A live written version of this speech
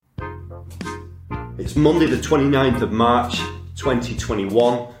It's Monday the 29th of March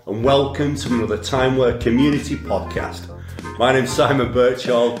 2021 and welcome to another Timeware Community Podcast. My name's Simon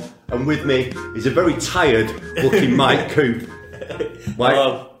Birchall and with me is a very tired looking Mike Coop.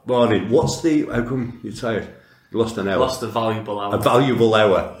 Mike, morning. How come you're tired? You lost an hour. Lost a valuable hour. A valuable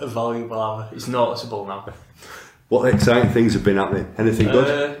hour. A valuable hour. It's noticeable now. What exciting things have been happening? Anything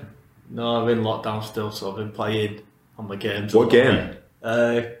good? No, I'm in lockdown still, so I've been playing on my games. What game?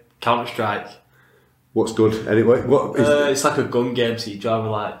 Counter-Strike. What's good? Anyway, what is it's like a gun game, so you drive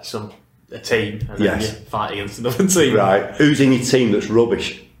like a team and then you fight against another team. Right. Who's in your team that's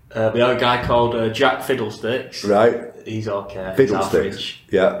rubbish? We have a guy called Jack Fiddlesticks. Right. He's okay. Fiddlesticks.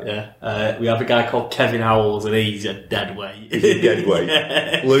 Yeah. We have a guy called Kevin Howells and he's a dead weight. He's a dead weight.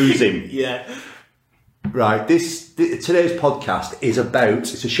 Yeah. Lose him. Yeah. Right, today's podcast is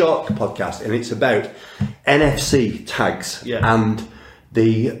it's a short podcast and it's about NFC tags and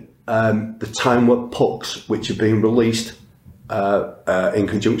the timeware pucks which have been released in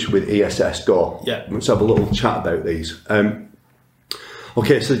conjunction with ESS Go. Yeah. Let's have a little chat about these.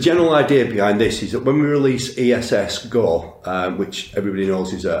 Okay, so the general idea behind this is that when we release ESS Go, which everybody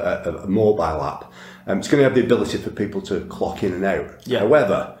knows is a mobile app, it's going to have the ability for people to clock in and out. Yeah.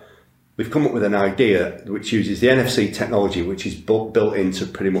 However, we've come up with an idea which uses the NFC technology, which is built into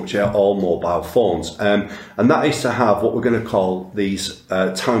pretty much all mobile phones. And that is to have what we're going to call these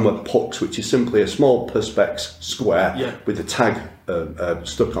timeware pucks, which is simply a small perspex square with a tag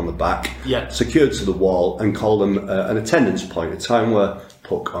stuck on the back, secured to the wall, and call them an attendance point, a timeware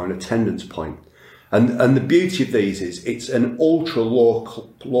puck or an attendance point. And the beauty of these is it's an ultra low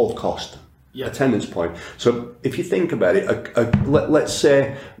cost attendance point. So if you think about it, let's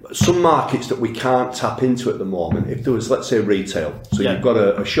say some markets that we can't tap into at the moment, if there was, let's say, retail, so you've got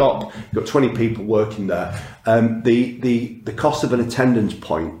a shop, you've got 20 people working there, the cost of an attendance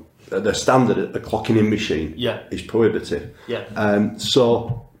point, the standard at the clocking in machine is prohibitive.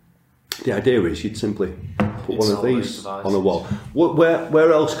 So the idea is you'd simply put one of these on a wall.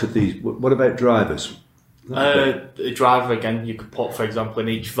 Where else could these, what about drivers? A driver, again, you could put, for example, in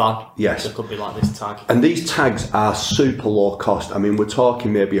each van. Yes. There could be like this tag. And these tags are super low cost. I mean, we're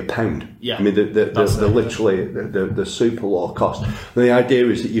talking maybe £1. Yeah. I mean, they're literally they're super low cost. And the idea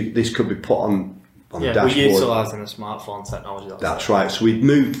is that this could be put on the dashboard. We're utilising a smartphone technology. That's right. So we've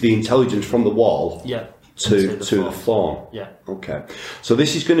moved the intelligence from the wall to the phone. Yeah. Okay. So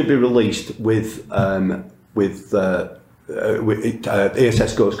this is going to be released with ESS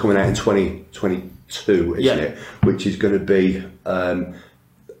Go is coming out in 2022, isn't it? Which is going to be, and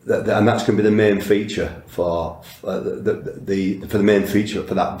that's going to be the main feature for the main feature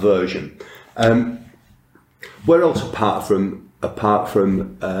for that version. Where else apart from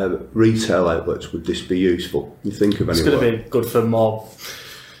retail outlets would this be useful? You think of anywhere? It's going to be good for more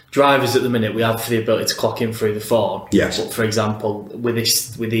drivers at the minute. We have the ability to clock in through the phone. Yes. But for example, with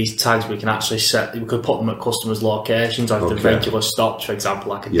these tags, we can actually we could put them at customers' locations, or if they're regular stops, for example,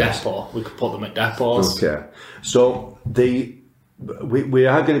 like a depot, we could put them at depots. Okay. So we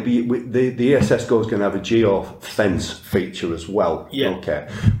are going to be the ESS Go is going to have a geo fence feature as well. Yeah. Okay.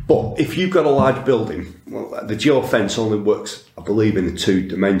 But if you've got a large building, well, the geo fence only works, I believe, in the 2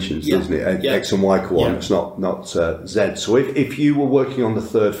 dimensions, doesn't it? X and Y coordinates, not Z. So if you were working on the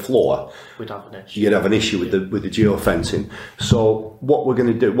 3rd floor, we'd have an issue. You'd have an issue with the geo fencing. So what we're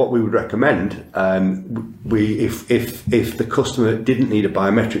going to do, what we would recommend, if the customer didn't need a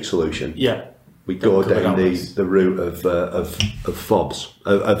biometric solution, we go down the route of fobs,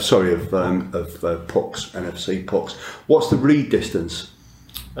 of pucks, NFC pucks. What's the read distance?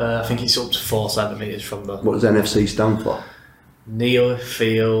 I think it's up to 4 centimetres from the. What does NFC stand for? Near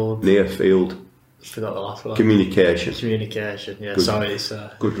field. I forgot the last one. Communication. Yeah. Good, sorry, it's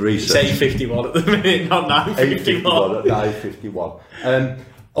good research. It's 851 at the minute, not 951. 951.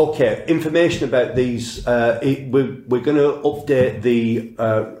 Okay, information about these. We're going to update the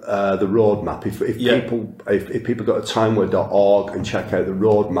roadmap. If people go to timeware.org and check out the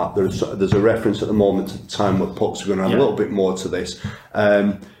roadmap, there's a reference at the moment to the timeware pucks. We're going to have a little bit more to this,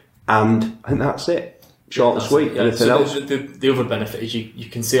 and I think that's it. Short and sweet. Anything else? The other benefit is you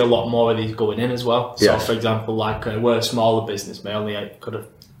can see a lot more of these going in as well. So, for example, like we're a smaller business, we only could have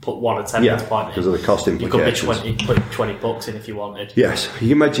put one attendance point in. Because of the cost implications. You could put 20 bucks in if you wanted. Yes.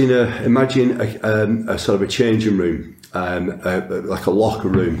 You imagine a sort of a changing room, like a locker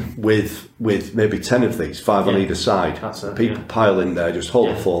room with maybe 10 of these, 5 on either side. People pile in there, just hold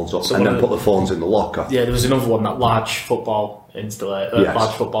the phones up, and then put the phones in the locker. Yeah, there was another one, that large football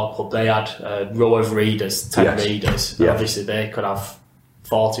large football club. They had a row of readers, 10 readers. And obviously, they could have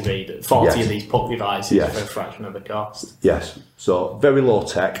 40 of these puck devices for a fraction of the cost. Yes. So very low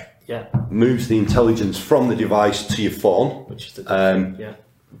tech. moves the intelligence from the device to your phone. Which is the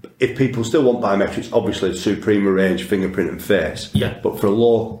If people still want biometrics, obviously Supreme range, fingerprint and face. Yeah. But for a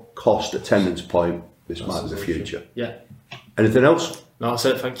low cost attendance point, this might be the future. Yeah. Anything else? No, that's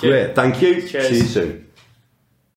it. Thank you. Great. Thank you. Cheers. See you soon.